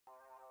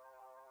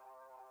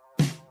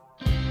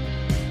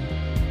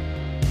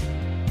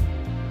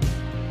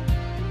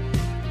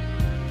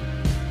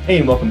Hey,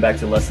 and welcome back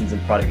to Lessons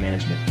in Product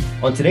Management.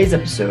 On today's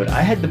episode,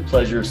 I had the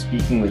pleasure of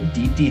speaking with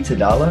Deepti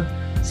Tadala,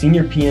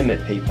 Senior PM at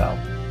PayPal.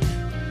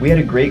 We had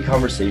a great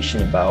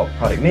conversation about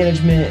product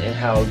management and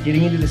how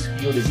getting into this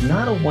field is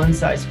not a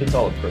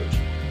one-size-fits-all approach.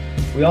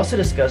 We also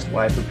discussed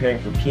why preparing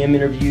for PM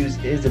interviews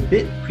is a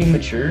bit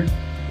premature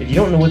if you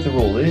don't know what the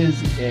role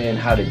is and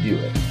how to do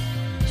it.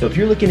 So if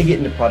you're looking to get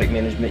into product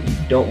management, you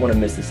don't want to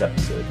miss this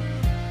episode.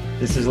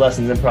 This is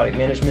Lessons in Product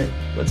Management.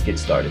 Let's get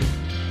started.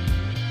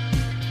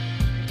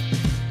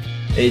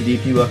 Hey,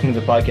 Deepti, welcome to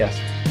the podcast.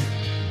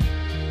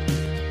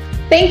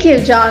 Thank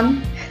you,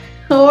 John.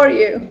 How are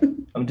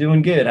you? I'm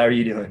doing good. How are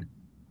you doing?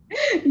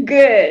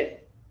 Good.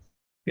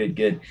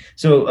 Good.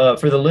 So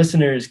for the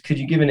listeners, could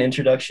you give an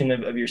introduction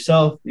of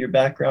yourself, your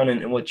background,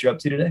 and what you're up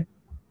to today?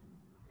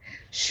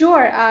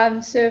 Sure.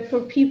 So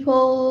for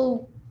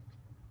people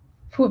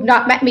who have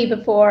not met me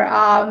before,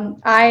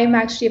 I'm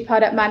actually a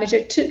product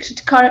manager.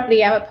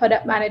 Currently, I'm a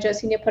product manager,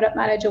 senior product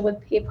manager with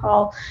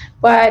PayPal.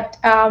 But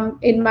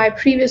in my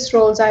previous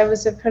roles, I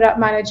was a product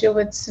manager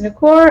with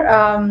Synacor,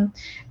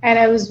 and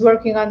I was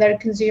working on their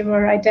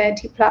consumer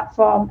identity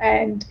platform.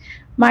 And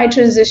my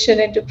transition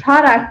into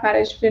product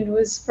management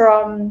was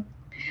from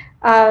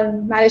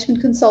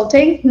management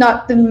consulting,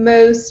 not the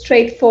most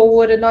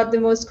straightforward and not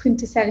the most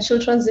quintessential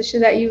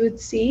transition that you would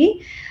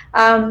see.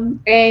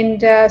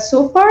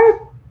 So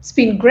far, it's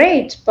been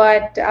great,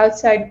 but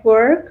outside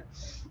work,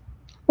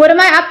 what am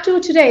I up to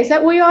today? Is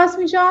that what you asked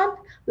me, John?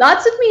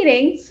 Lots of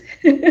meetings.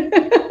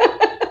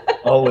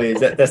 Always.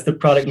 That's the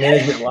product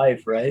management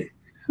life, right?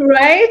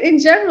 Right. In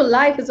general,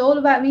 life is all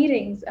about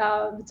meetings.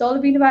 It's all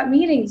been about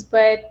meetings,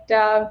 but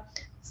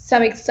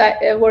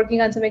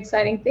working on some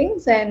exciting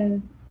things,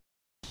 and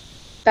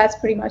that's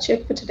pretty much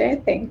it for today, I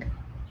think.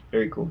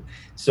 Very cool.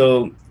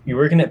 So you're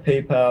working at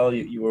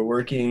PayPal. You were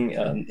working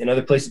in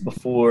other places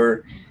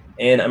before.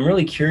 And I'm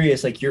really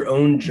curious, like your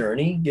own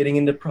journey getting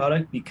into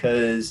product,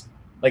 because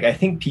like I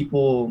think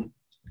people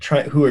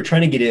who are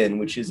trying to get in,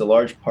 which is a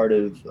large part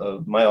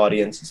of my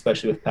audience,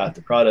 especially with Path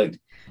to Product,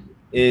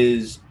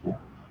 is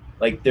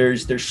like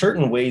there's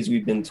certain ways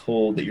we've been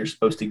told that you're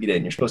supposed to get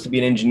in. You're supposed to be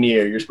an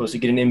engineer, you're supposed to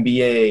get an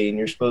MBA, and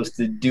you're supposed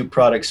to do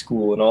product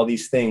school and all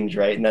these things,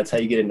 right? And that's how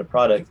you get into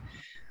product.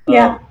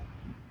 Yeah.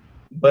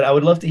 But I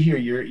would love to hear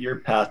your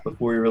path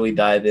before we really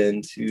dive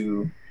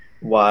into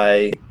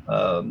why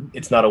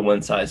it's not a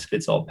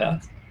one-size-fits-all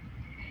path.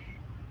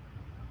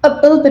 A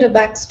little bit of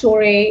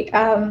backstory.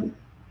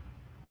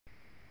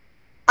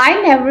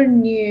 I never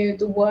knew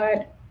the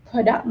word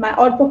product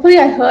or probably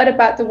I heard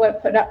about the word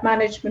product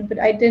management, but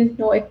I didn't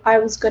know if I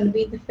was going to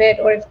be the fit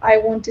or if I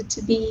wanted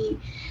to be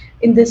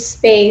in this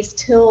space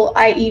till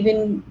I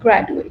even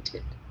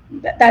graduated.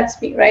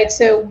 That's me, right?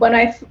 So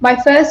when my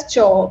first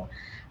job,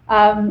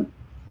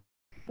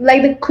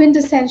 like the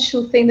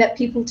quintessential thing that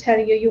people tell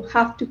you, you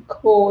have to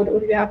code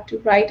or you have to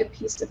write a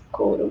piece of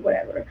code or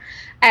whatever,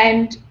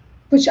 and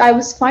which I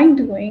was fine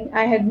doing.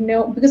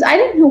 Because I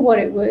didn't know what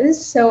it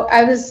was. So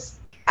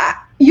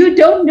you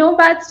don't know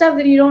bad stuff,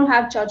 then you don't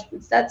have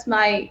judgments. That's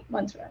my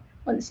mantra,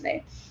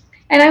 honestly.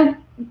 And I'm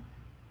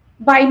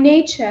by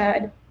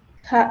nature,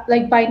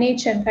 I'm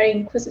very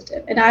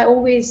inquisitive, and I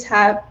always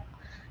have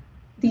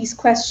these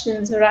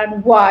questions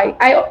around why.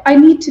 I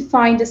need to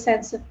find a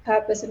sense of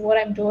purpose in what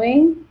I'm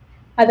doing.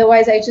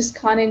 Otherwise, I just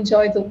can't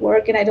enjoy the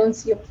work and I don't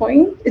see a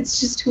point. It's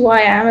just who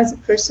I am as a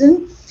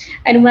person.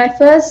 And when I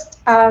first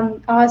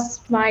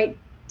asked my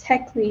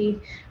tech lead,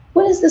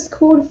 what is this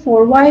code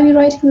for? Why are we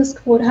writing this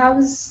code? What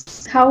is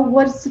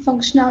the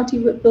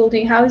functionality we're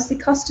building? How is the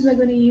customer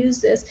going to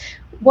use this?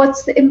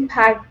 What's the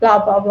impact?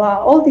 Blah, blah, blah.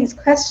 All these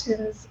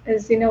questions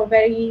as,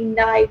 very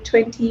naive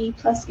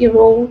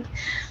 20-plus-year-old.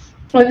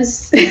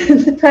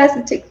 The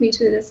person took me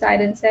to the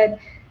side and said,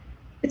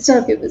 it's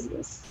none of your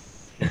business.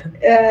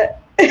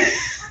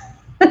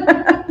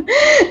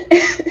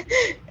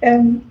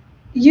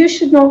 You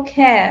should not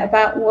care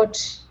about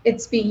what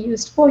it's being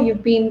used for.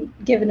 You've been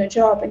given a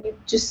job and you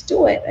just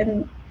do it,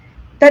 and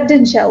that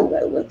didn't gel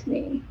well with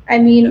me. I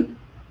mean,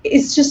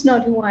 it's just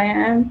not who I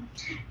am.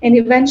 And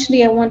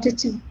eventually I wanted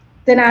to,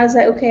 then I was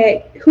like,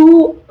 okay,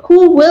 who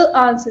will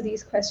answer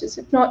these questions?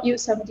 If not you,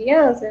 somebody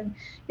else. And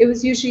it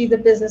was usually the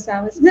business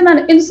analyst in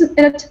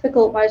a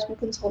typical management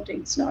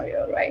consulting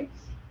scenario, right?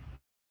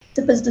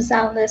 The business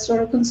analyst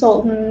or a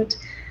consultant.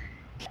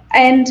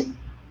 And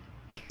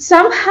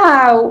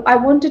somehow I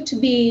wanted to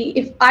be,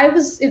 if I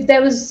didn't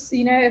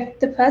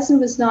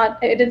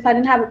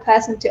have a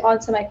person to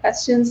answer my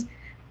questions,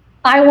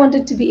 I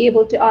wanted to be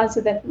able to answer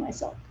them for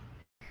myself.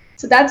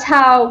 So that's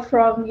how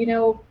from,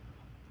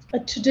 a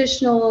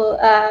traditional,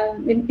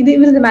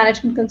 even the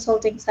management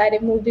consulting side, I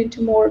moved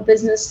into more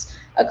business,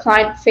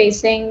 client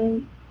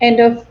facing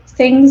end of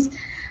things.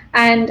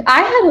 And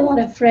I had a lot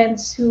of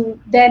friends who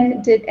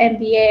then did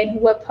MBA and who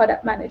were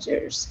product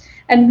managers.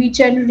 And we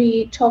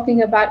generally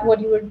talking about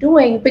what you were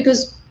doing,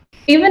 because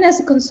even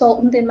as a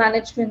consultant in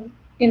management,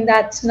 in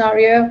that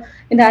scenario,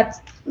 in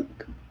that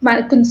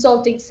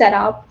consulting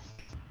setup,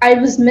 I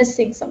was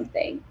missing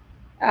something.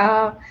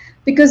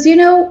 Because,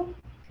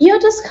 your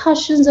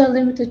discussions are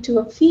limited to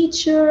a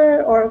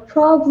feature or a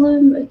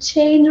problem, a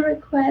change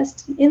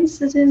request, an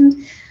incident.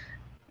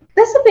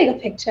 There's a bigger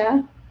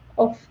picture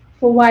of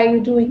for why you're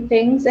doing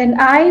things. And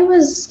I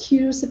was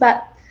curious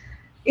about,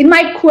 in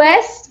my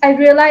quest, I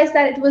realized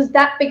that it was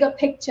that bigger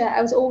picture I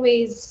was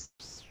always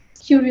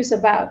curious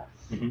about.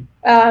 Mm-hmm.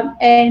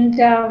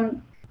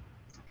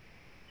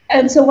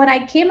 And so when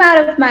I came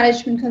out of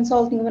management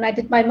consulting, when I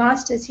did my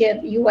master's here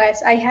in the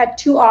US, I had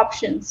two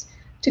options: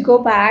 to go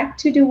back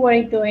to do what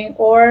I'm doing,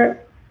 or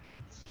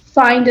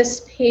find a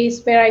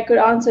space where I could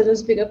answer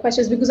those bigger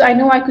questions, because I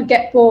know I could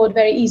get bored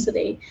very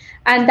easily.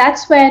 And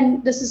that's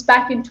when, this is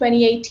back in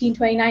 2018,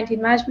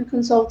 2019, management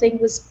consulting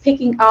was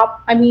picking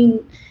up. I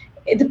mean,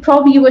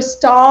 probably you were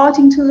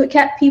starting to look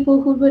at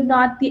people who were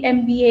not the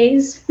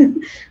MBAs,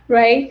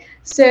 right?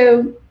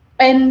 So,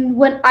 and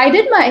when I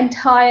did my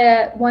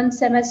entire one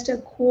semester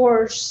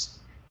course,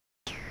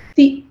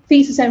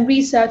 thesis and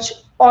research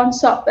on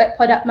software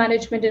product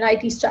management and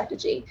IT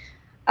strategy,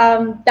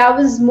 that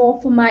was more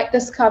for my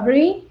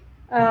discovery.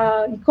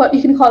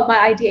 You can call it my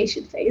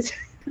ideation phase.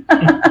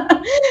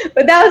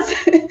 But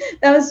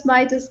that was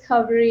my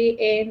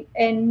discovery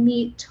and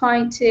me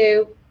trying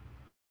to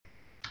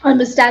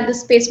understand the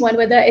space more,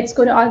 whether it's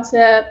going to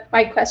answer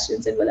my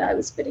questions and whether I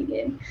was fitting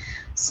in.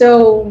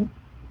 So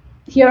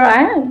here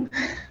I am.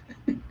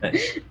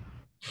 Nice.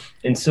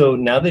 And so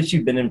now that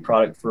you've been in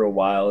product for a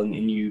while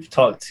and you've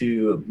talked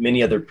to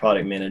many other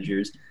product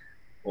managers,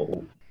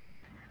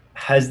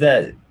 has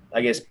that,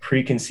 I guess,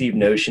 preconceived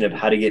notion of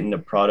how to get into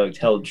product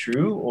held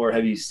true, or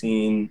have you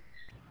seen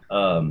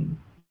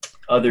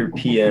other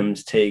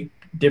PMs take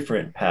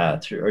different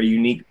paths or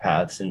unique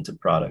paths into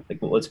product?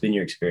 Like, what's been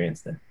your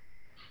experience there?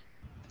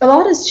 A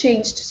lot has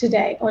changed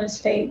today,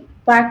 honestly.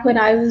 Back when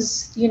I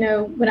was,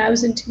 when I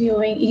was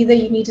interviewing, either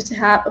you needed to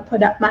have a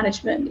product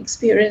management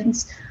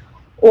experience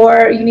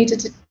or you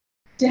needed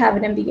to have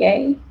an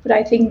MBA. But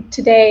I think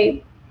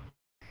today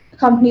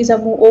companies are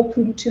more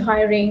open to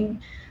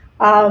hiring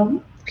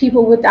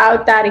people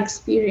without that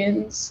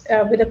experience,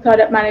 with a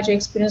product manager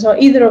experience or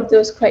either of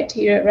those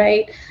criteria,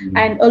 right? Mm-hmm.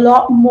 And a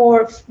lot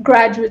more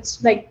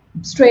graduates, like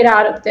straight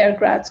out of their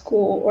grad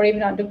school or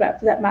even undergrad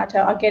for that matter,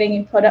 are getting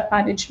in product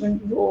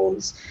management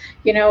roles.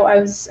 I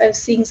was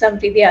seeing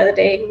somebody the other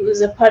day who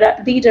was a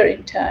product leader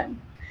intern,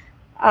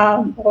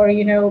 or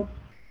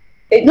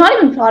not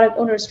even product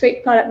owners,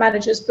 straight product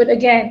managers. But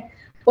again,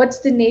 what's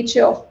the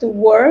nature of the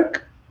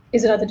work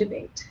is another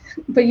debate.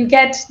 But you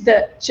get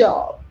the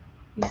job.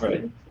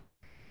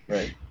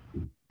 Right.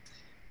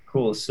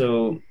 Cool.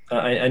 So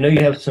I know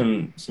you have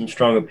some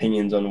strong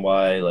opinions on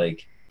why,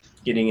 like,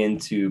 getting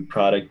into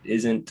product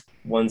isn't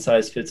one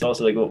size fits all.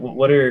 So, like,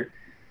 what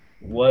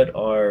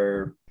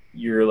are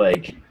your,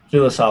 like,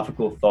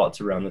 philosophical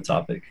thoughts around the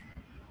topic?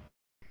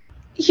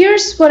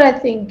 Here's what I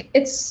think.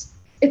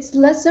 It's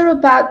lesser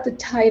about the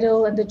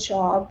title and the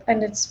job,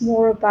 and it's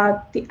more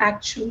about the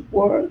actual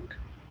work.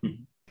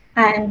 Mm-hmm.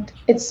 And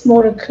it's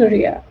more a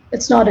career.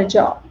 It's not a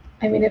job.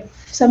 I mean,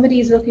 if somebody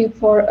is looking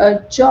for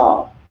a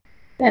job,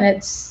 then I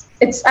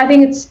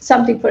think it's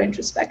something for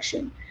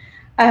introspection.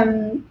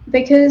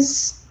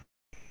 Because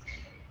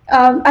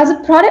as a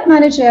product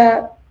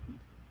manager,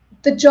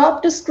 the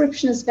job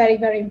description is very,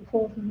 very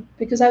important.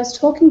 Because I was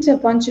talking to a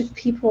bunch of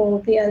people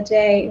the other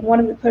day, and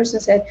one of the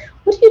persons said,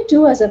 "What do you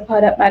do as a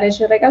product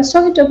manager?" Like, I was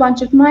talking to a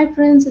bunch of my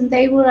friends, and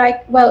they were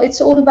like, "Well,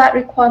 it's all about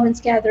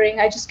requirements gathering.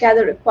 I just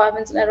gather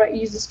requirements and I write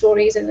user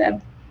stories, and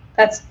then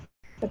that's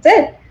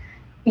it."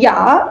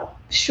 Yeah,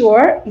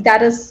 sure,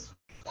 that is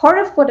part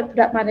of what a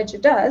product manager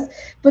does,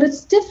 but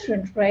it's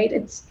different, right?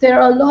 There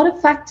are a lot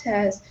of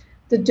factors: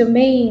 the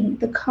domain,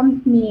 the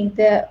company,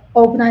 the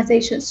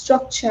organization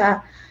structure.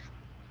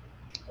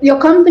 Your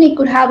company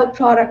could have a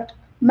product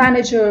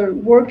manager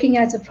working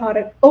as a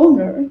product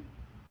owner,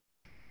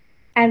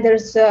 and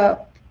there's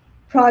a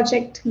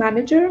project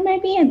manager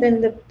maybe, and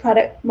then the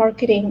product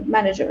marketing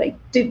manager, like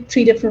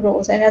three different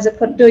roles. And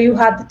though you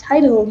have the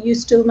title, you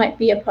still might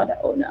be a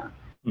product owner.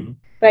 Mm-hmm.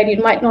 Right?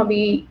 You might not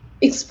be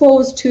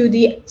exposed to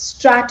the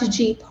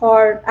strategy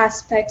part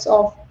aspects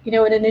of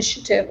an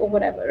initiative or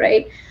whatever,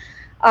 right?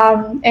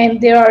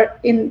 And there are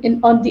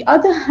on the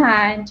other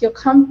hand,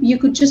 you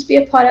could just be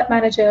a product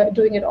manager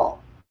doing it all.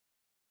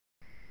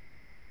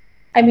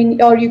 I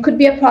mean, or you could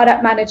be a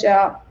product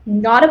manager,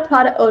 not a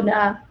product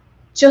owner,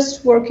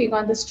 just working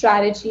on the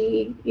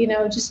strategy,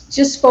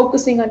 just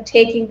focusing on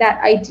taking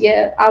that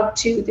idea out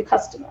to the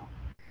customer.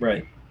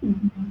 Right.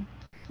 Mm-hmm.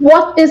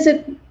 What is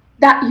it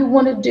that you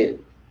want to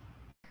do?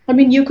 I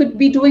mean, you could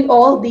be doing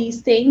all these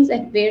things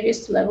at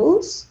various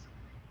levels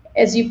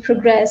as you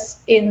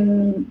progress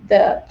in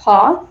the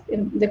path,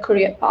 in the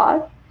career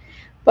path.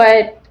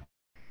 But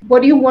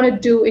what do you want to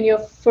do in your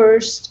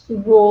first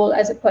role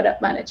as a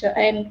product manager?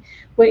 And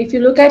if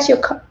you look at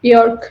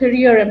your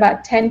career in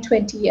about 10,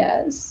 20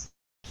 years,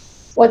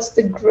 what's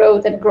the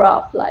growth and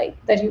graph like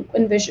that you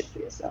envision for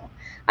yourself?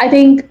 I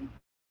think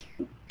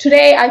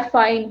today I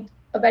find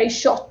a very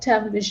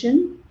short-term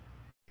vision,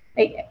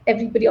 like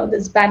everybody on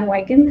this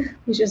bandwagon,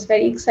 which is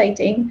very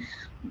exciting.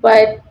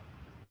 But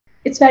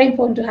it's very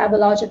important to have a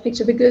larger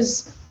picture,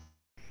 because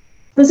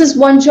this is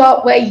one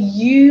job where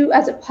you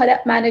as a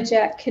product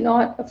manager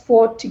cannot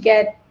afford to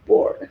get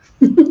bored.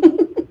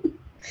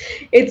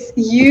 It's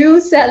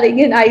you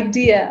selling an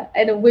idea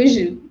and a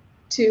vision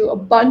to a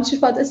bunch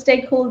of other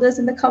stakeholders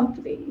in the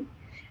company.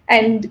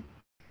 And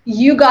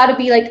you got to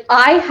be like,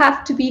 I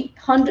have to be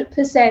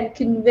 100%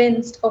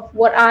 convinced of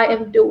what I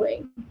am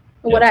doing,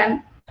 what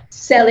I'm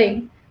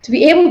selling, to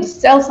be able to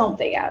sell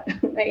something out,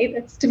 right?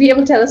 It's to be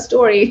able to tell a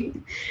story.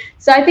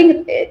 So I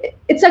think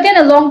it's again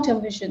a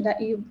long-term vision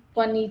that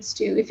one needs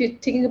to. If you're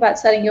thinking about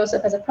selling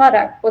yourself as a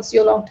product, what's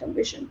your long-term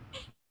vision?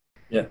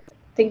 Yeah,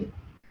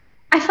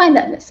 I find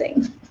that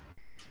missing.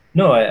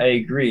 No, I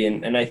agree.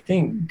 And I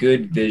think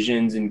good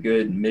visions and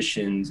good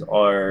missions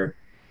are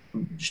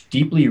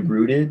deeply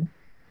rooted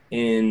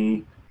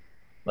in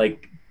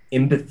like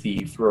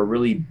empathy for a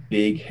really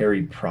big,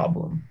 hairy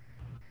problem.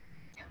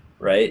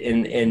 Right.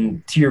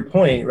 And to your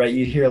point, right,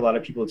 you hear a lot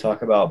of people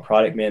talk about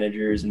product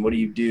managers and what do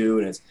you do?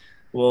 And it's,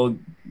 well,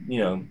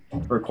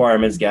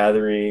 requirements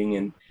gathering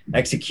and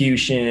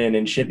execution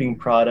and shipping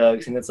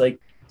products. And it's like,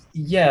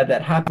 yeah,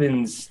 that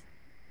happens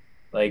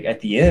like at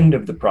the end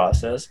of the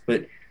process,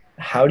 but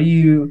how do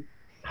you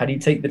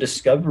take the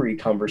discovery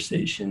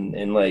conversation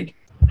and like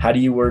how do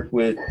you work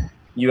with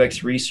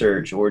UX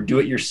research or do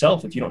it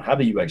yourself if you don't have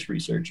a UX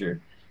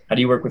researcher? How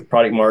do you work with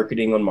product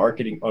marketing on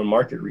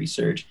market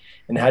research?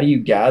 And how do you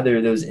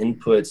gather those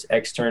inputs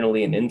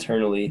externally and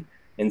internally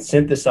and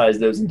synthesize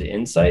those into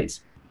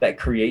insights that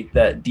create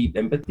that deep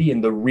empathy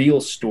and the real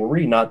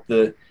story, not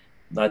the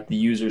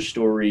user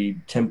story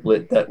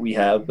template that we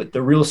have, but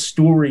the real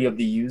story of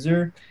the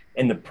user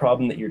and the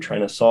problem that you're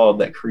trying to solve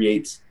that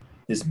creates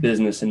this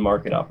business and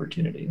market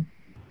opportunity.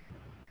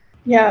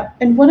 Yeah,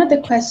 and one of the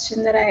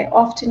questions that I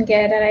often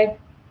get, and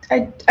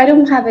I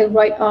don't have a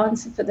right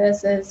answer for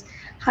this, is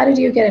how did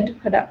you get into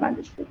product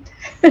management?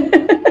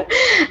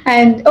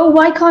 And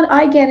why can't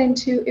I get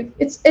into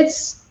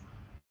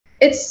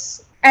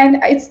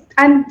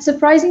and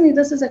surprisingly,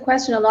 this is a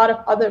question a lot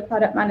of other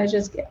product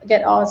managers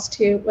get asked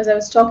too. Was I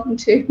was talking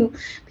to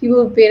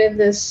people who've been in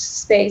this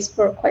space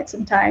for quite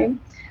some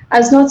time. I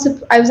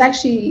was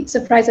actually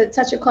surprised at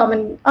such a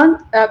common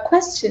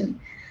question.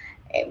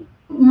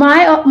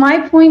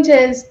 My point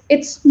is,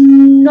 it's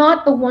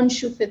not a one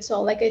shoe fits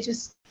all. Like you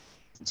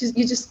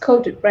just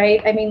quoted,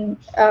 right? I mean,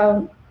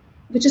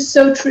 which is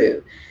so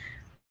true.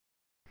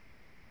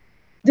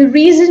 The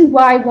reason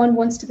why one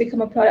wants to become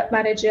a product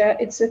manager,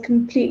 it's a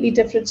completely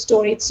different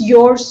story. It's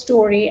your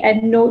story,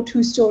 and no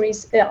two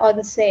stories are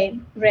the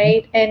same,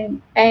 right?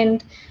 And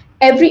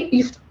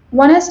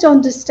one has to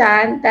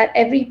understand that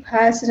every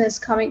person is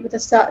coming with a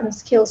certain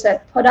skill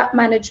set. Product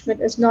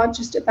management is not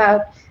just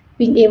about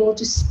being able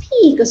to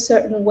speak a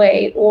certain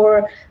way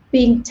or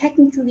being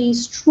technically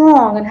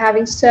strong and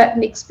having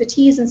certain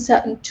expertise and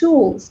certain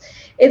tools.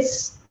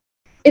 It's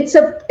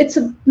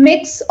a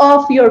mix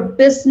of your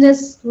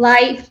business,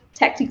 life,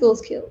 technical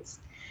skills.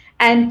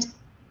 And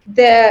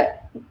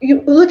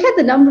you look at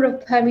the number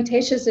of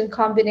permutations and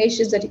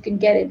combinations that you can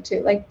get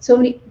into, like so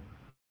many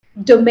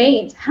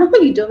domains. How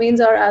many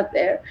domains are out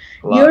there?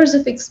 Years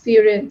of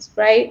experience,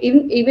 right?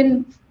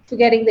 Even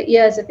forgetting the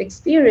years of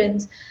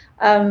experience,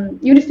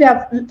 even if you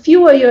have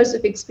fewer years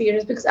of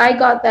experience, because I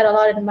got that a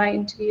lot in my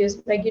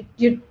interviews, like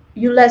you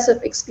less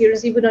of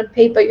experience, even on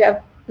paper you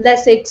have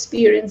less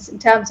experience in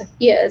terms of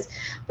years,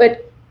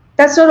 but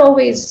that's not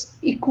always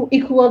equal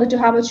to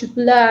how much you've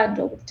learned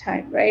over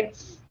time, right?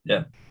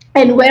 Yeah.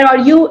 And where are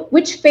you?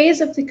 Which phase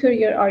of the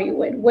career are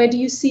you in? Where do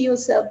you see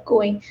yourself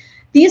going?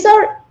 These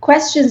are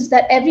questions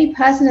that every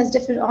person has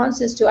different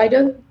answers to. I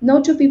don't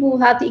know two people who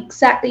have the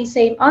exactly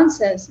same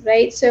answers,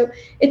 right? So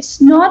it's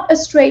not a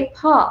straight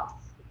path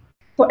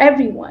for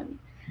everyone.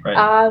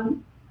 Right.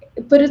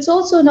 But it's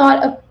also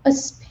not a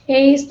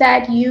space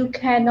that you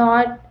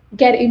cannot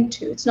get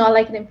into. It's not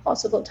like an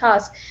impossible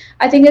task.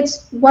 I think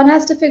one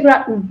has to figure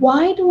out,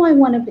 why do I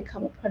want to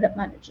become a product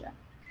manager?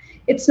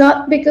 It's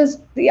not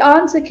because the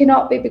answer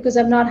cannot be because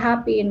I'm not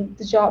happy in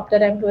the job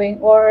that I'm doing,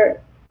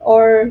 or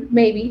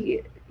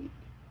maybe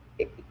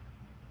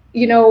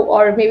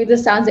or maybe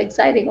this sounds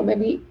exciting, or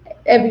maybe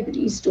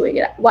everybody's doing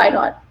it. Why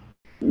not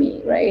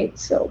me, right?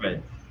 So.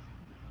 Right.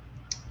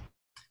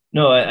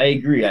 No, I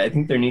agree. I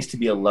think there needs to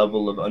be a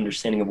level of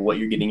understanding of what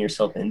you're getting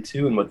yourself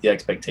into and what the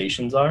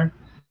expectations are.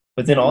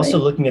 But then also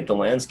looking at the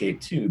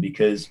landscape too,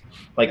 because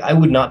like I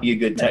would not be a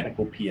good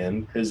technical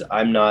PM because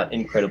I'm not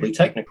incredibly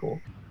technical,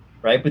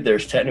 right? But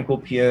there's technical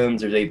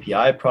PMs, there's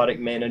API product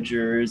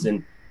managers,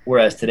 and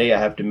whereas today I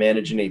have to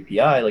manage an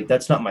API, like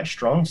that's not my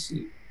strong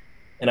suit.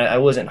 And I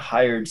wasn't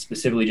hired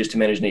specifically just to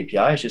manage an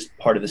API. It's just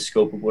part of the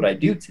scope of what I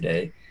do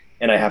today.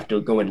 And I have to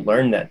go and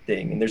learn that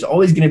thing. And there's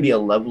always going to be a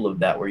level of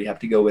that where you have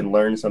to go and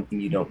learn something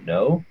you don't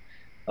know.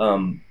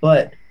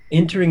 But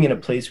entering in a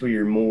place where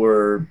you're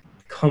more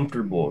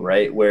comfortable,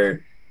 right?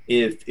 Where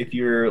if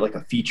you're like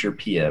a feature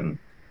PM,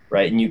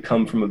 right, and you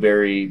come from a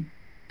very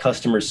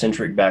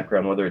customer-centric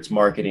background, whether it's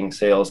marketing,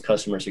 sales,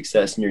 customer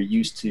success, and you're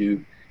used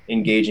to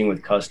engaging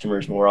with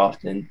customers more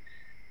often,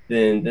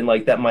 then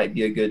like that might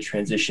be a good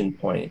transition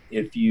point.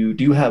 If you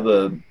do have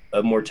a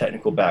more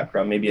technical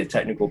background, maybe a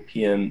technical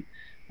PM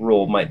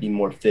role might be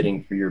more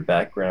fitting for your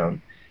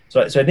background.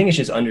 So I think it's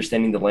just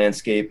understanding the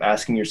landscape,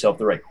 asking yourself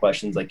the right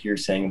questions, like you're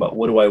saying, about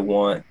what do I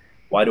want?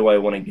 Why do I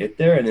want to get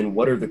there? And then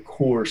what are the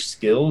core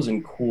skills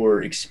and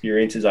core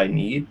experiences I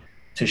need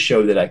to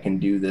show that I can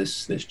do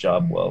this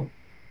job well?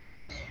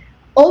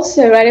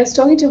 Also, right, I was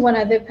talking to one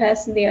other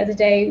person the other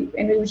day,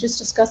 and we were just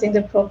discussing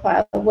the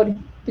profile.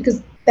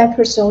 Because that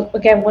person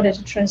again wanted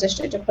to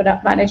transition to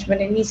product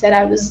management, and he said,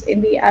 I was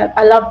in the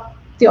I love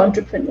the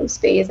entrepreneurial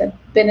space. I've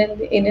been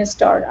in a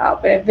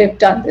startup, and we've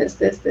done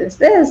this.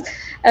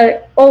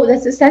 Oh,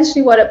 that's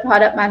essentially what a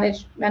product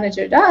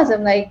manager does.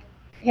 I'm like,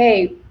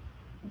 hey,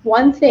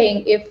 one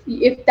thing,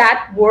 if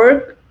that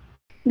work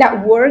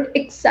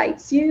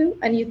excites you,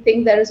 and you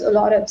think there is a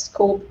lot of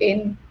scope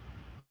in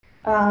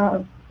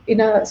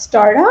a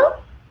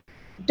startup,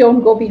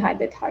 don't go behind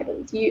the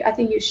titles. I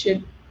think you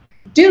should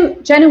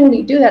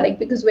genuinely do that. Like,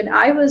 because when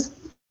I was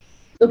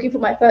looking for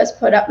my first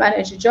product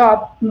manager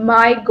job,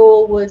 my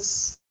goal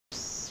was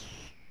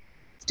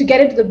to get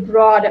into the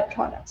broader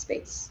product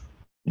space.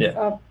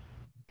 Yeah.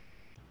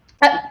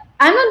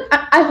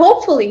 I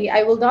hopefully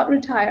I will not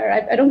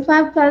retire. I don't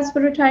have plans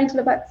for retiring until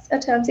about a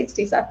turn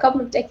 60, so I have a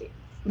couple of decades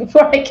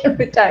before I can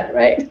retire,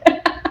 right?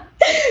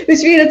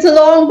 Which means it's a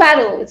long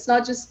battle. It's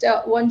not just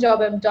one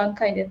job I'm done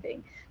kind of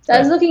thing. So I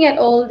was looking at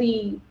all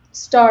the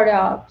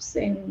startups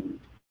and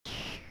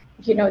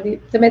the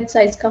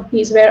mid-sized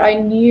companies where I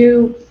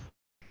knew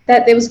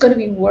that there was going to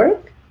be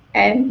work,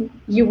 and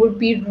you would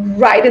be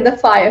right in the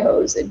fire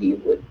hose, and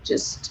you would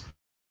just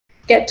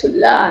get to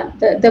learn.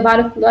 The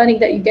amount of learning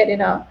that you get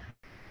in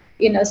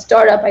a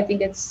startup, I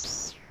think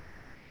it's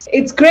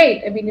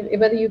great. I mean,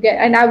 whether you get,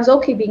 and I was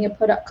okay being a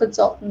product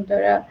consultant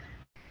or a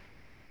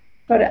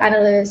product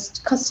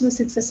analyst, customer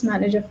success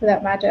manager for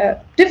that matter,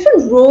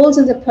 different roles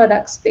in the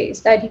product space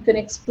that you can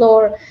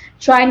explore,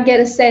 try and get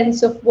a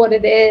sense of what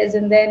it is,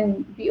 and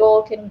then we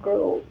all can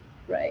grow,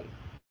 right?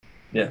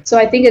 Yeah. So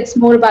I think it's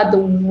more about the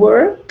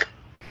work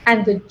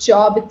and the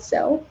job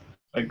itself.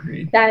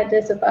 Agreed. Than it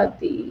is about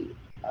the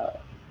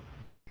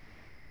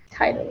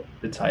title.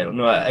 The title.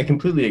 No, I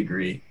completely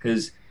agree,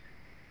 because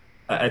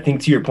I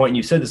think, to your point, and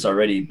you said this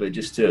already, but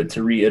just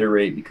to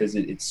reiterate, because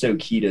it's so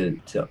key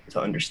to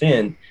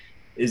understand,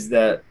 is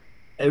that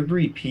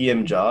every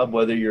PM job,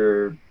 whether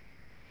you're,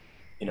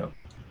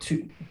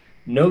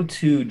 no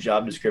two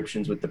job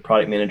descriptions with the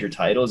product manager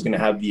title is going to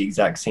have the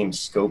exact same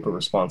scope or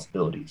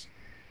responsibilities.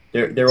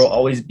 There will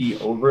always be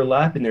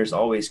overlap, and there's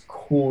always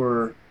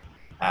core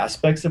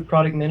aspects of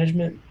product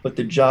management, but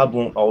the job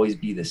won't always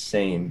be the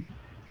same.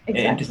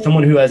 Exactly. And to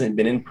someone who hasn't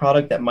been in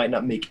product, that might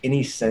not make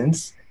any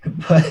sense.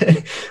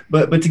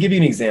 But to give you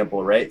an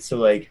example, right? So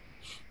like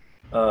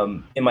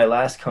in my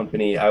last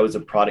company, I was a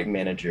product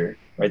manager,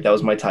 right? That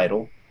was my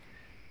title.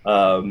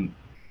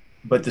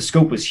 But the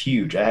scope was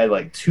huge. I had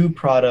like 2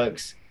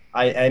 products.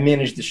 I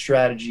managed the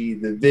strategy,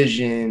 the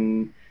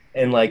vision,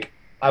 and like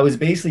I was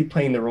basically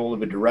playing the role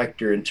of a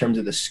director in terms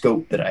of the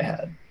scope that I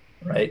had,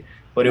 right?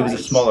 But it was a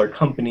smaller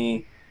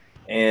company,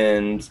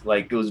 and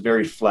like it was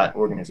very flat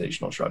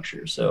organizational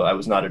structure. So I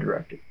was not a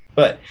director.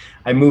 But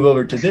I move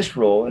over to this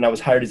role, and I was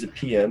hired as a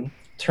PM.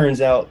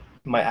 Turns out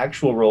my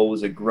actual role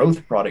was a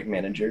growth product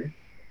manager.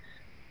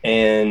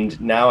 And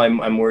now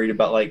I'm worried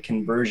about like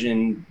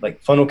conversion,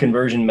 like funnel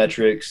conversion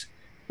metrics,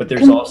 but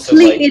there's also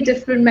completely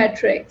different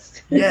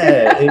metrics.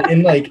 Yeah.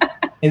 And like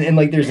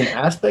there's an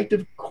aspect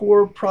of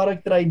core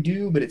product that I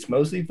do, but it's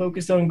mostly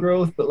focused on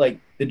growth. But like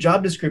the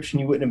job description,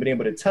 you wouldn't have been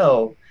able to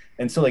tell.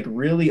 And so like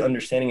really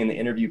understanding in the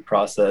interview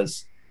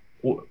process,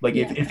 like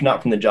if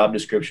not from the job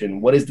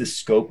description, what is the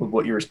scope of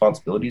what your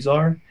responsibilities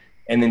are?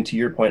 And then to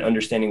your point,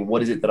 understanding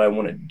what is it that I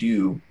want to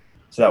do,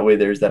 so that way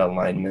there's that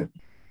alignment.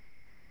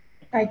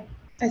 I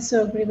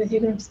so agree with you.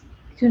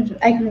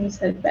 I couldn't have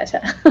said it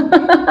better.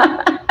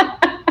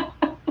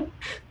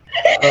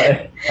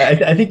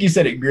 I think you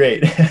said it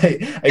great.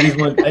 I just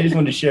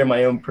wanted to share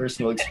my own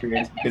personal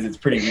experience because it's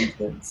pretty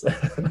recent. So.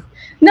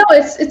 No,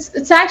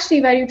 it's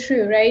actually very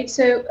true, right?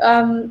 So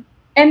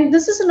and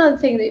this is another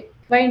thing that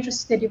very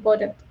interesting that you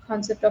brought up, the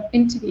concept of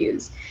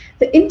interviews.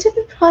 The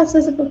interview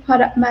process of a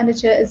product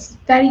manager is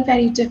very,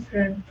 very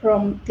different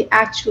from the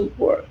actual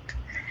work.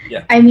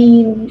 Yeah. I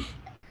mean,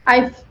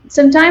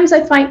 sometimes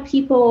I find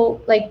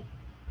people like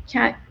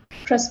can't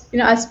trust,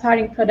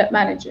 aspiring product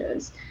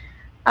managers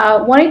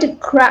wanting to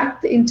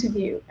crack the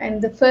interview,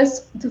 and the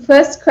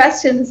first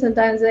question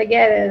sometimes I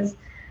get is,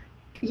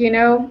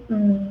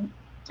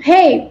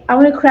 hey, I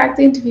want to crack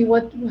the interview.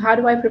 How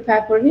do I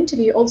prepare for an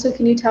interview? Also,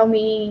 can you tell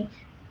me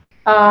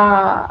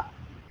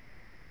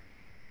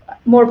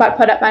more about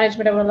product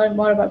management? I want to learn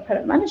more about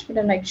product management.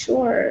 I'm like,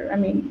 sure. I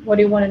mean, what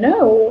do you want to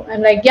know?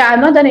 I'm like, yeah,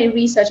 I'm not done any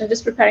research. I'm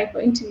just preparing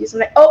for interviews. I'm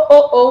like,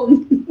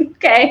 oh,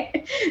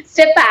 okay,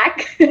 step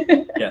back.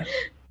 Yeah.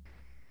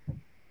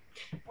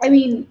 I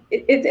mean,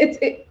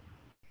 it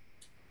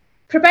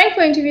preparing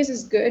for interviews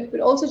is good, but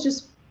also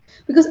just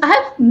because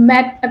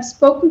I've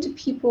spoken to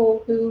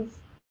people who've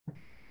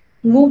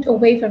moved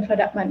away from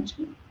product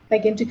management,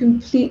 like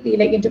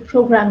into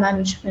program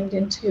management,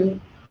 into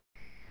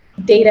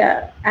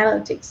data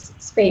analytics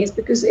space,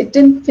 because it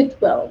didn't fit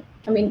well.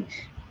 I mean,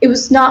 it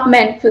was not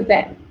meant for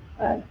them.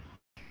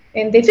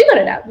 And they figured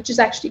it out, which is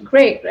actually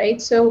great,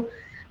 right? So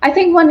I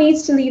think one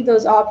needs to leave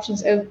those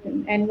options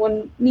open, and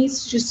one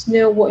needs to just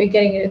know what you're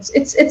getting.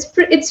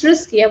 It's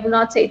risky. I will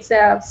not say it's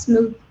a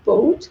smooth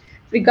boat.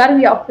 We got to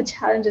be up for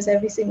challenges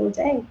every single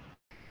day.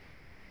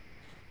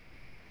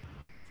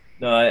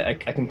 No, I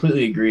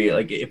completely agree.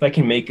 Like, if I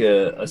can make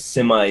a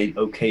semi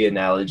okay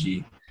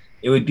analogy,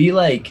 it would be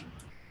like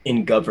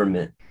in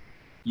government.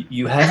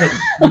 You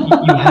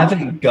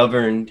haven't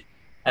governed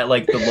at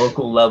like the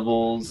local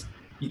levels.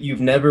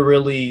 You've never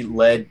really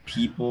led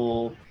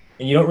people,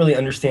 and you don't really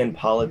understand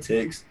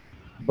politics,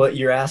 but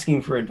you're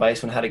asking for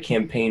advice on how to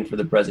campaign for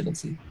the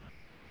presidency.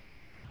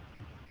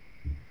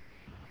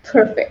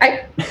 Perfect.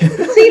 I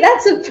see,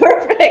 that's a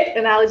perfect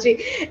analogy.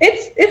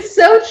 It's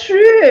so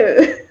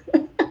true.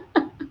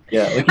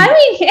 Yeah. I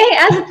mean, hey,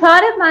 as a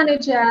product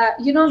manager,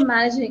 you're not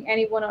managing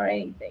anyone or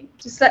anything.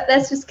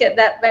 Let's just get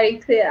that very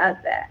clear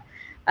out there.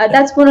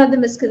 That's one of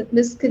the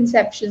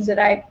misconceptions that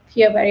I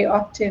hear very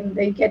often.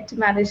 They get to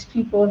manage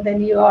people, and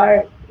then you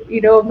are,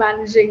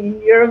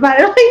 managing. You're a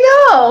manager.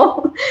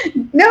 Like,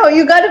 no,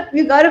 you gotta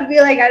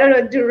be like, I don't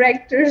know,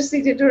 director,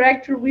 senior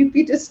director,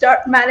 VP to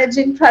start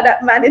managing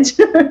product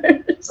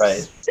managers.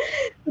 Right.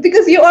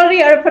 Because you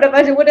already are a product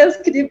manager. What else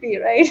could you be,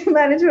 right?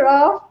 Manager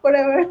of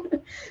whatever.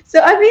 So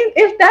I mean,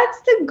 if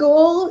that's the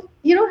goal,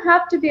 you don't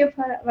have to be a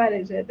product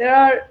manager. There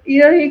are,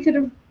 you could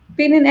have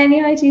been in any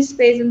IT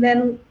space and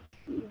then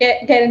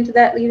get into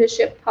that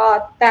leadership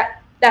path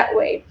that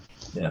way.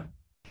 Yeah.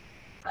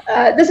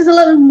 This is a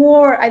little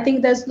more, I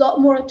think there's a lot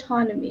more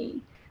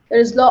autonomy.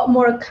 There's a lot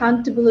more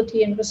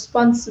accountability and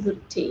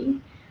responsibility.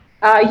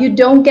 You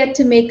don't get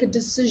to make a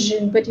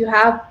decision, but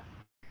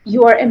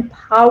you are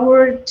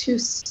empowered to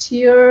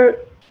steer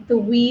the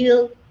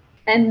wheel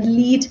and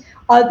lead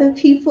other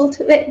people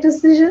to make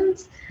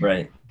decisions.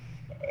 Right.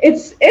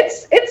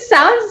 It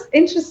sounds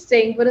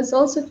interesting, but it's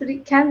also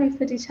can be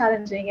pretty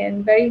challenging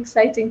and very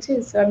exciting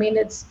too. So I mean,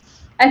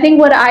 I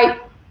think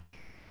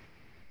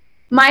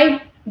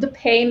the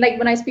pain, like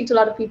when I speak to a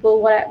lot of people,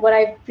 what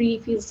I really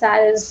feel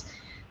sad is,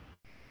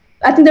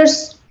 I think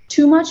there's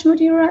too much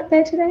material out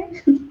there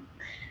today.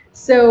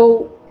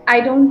 So I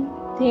don't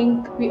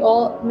think we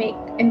all make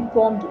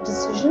informed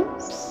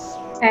decisions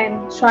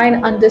and try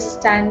and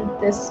understand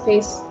this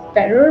space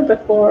better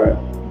before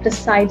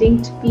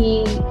deciding to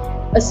be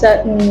in a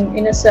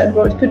certain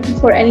role. It could be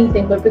for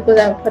anything, but because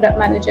I'm a product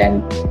manager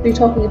and we're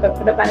talking about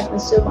product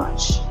management so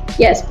much,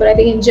 yes, but I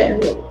think in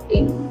general,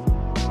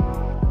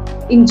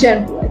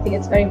 I think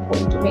it's very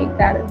important to make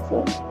that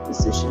informed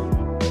decision.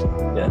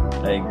 Yeah,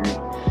 I agree.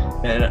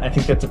 And I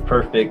think that's a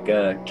perfect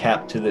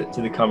cap to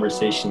the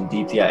conversation,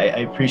 Deepti. I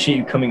appreciate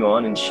you coming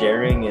on and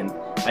sharing. And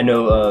I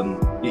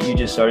know you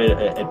just started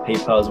at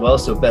PayPal as well,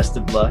 so best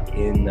of luck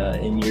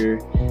in your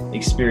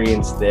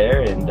experience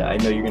there. And I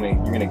know you're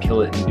gonna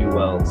kill it and do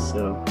well.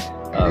 So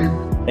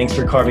thanks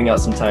for carving out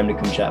some time to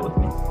come chat with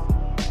me.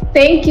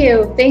 Thank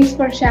you. Thanks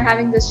for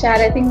having this chat.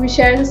 I think we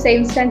share the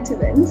same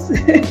sentiments.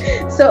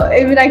 So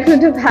I mean, I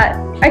couldn't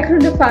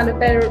have found a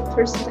better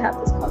person to have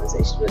this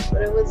conversation with,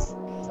 but it was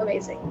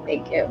amazing.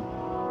 Thank you.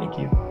 Thank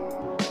you.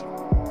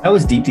 That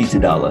was Deepti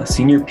Tadala,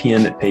 Senior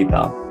PM at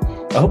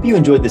PayPal. I hope you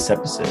enjoyed this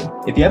episode.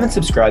 If you haven't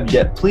subscribed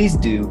yet, please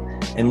do,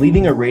 and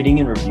leaving a rating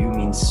and review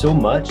means so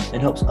much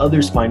and helps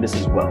others find us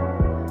as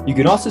well. You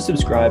can also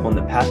subscribe on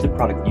the Path to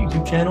Product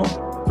YouTube channel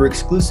for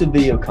exclusive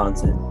video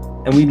content,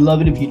 and we'd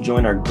love it if you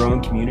join our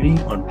growing community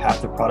on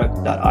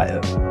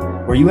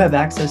pathtoproduct.io, where you have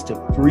access to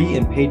free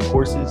and paid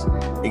courses,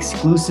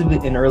 exclusive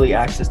and early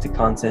access to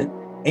content,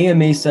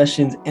 AMA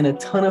sessions, and a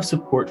ton of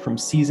support from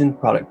seasoned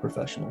product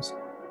professionals.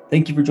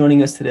 Thank you for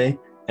joining us today,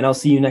 and I'll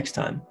see you next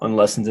time on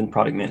Lessons in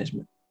Product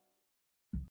Management.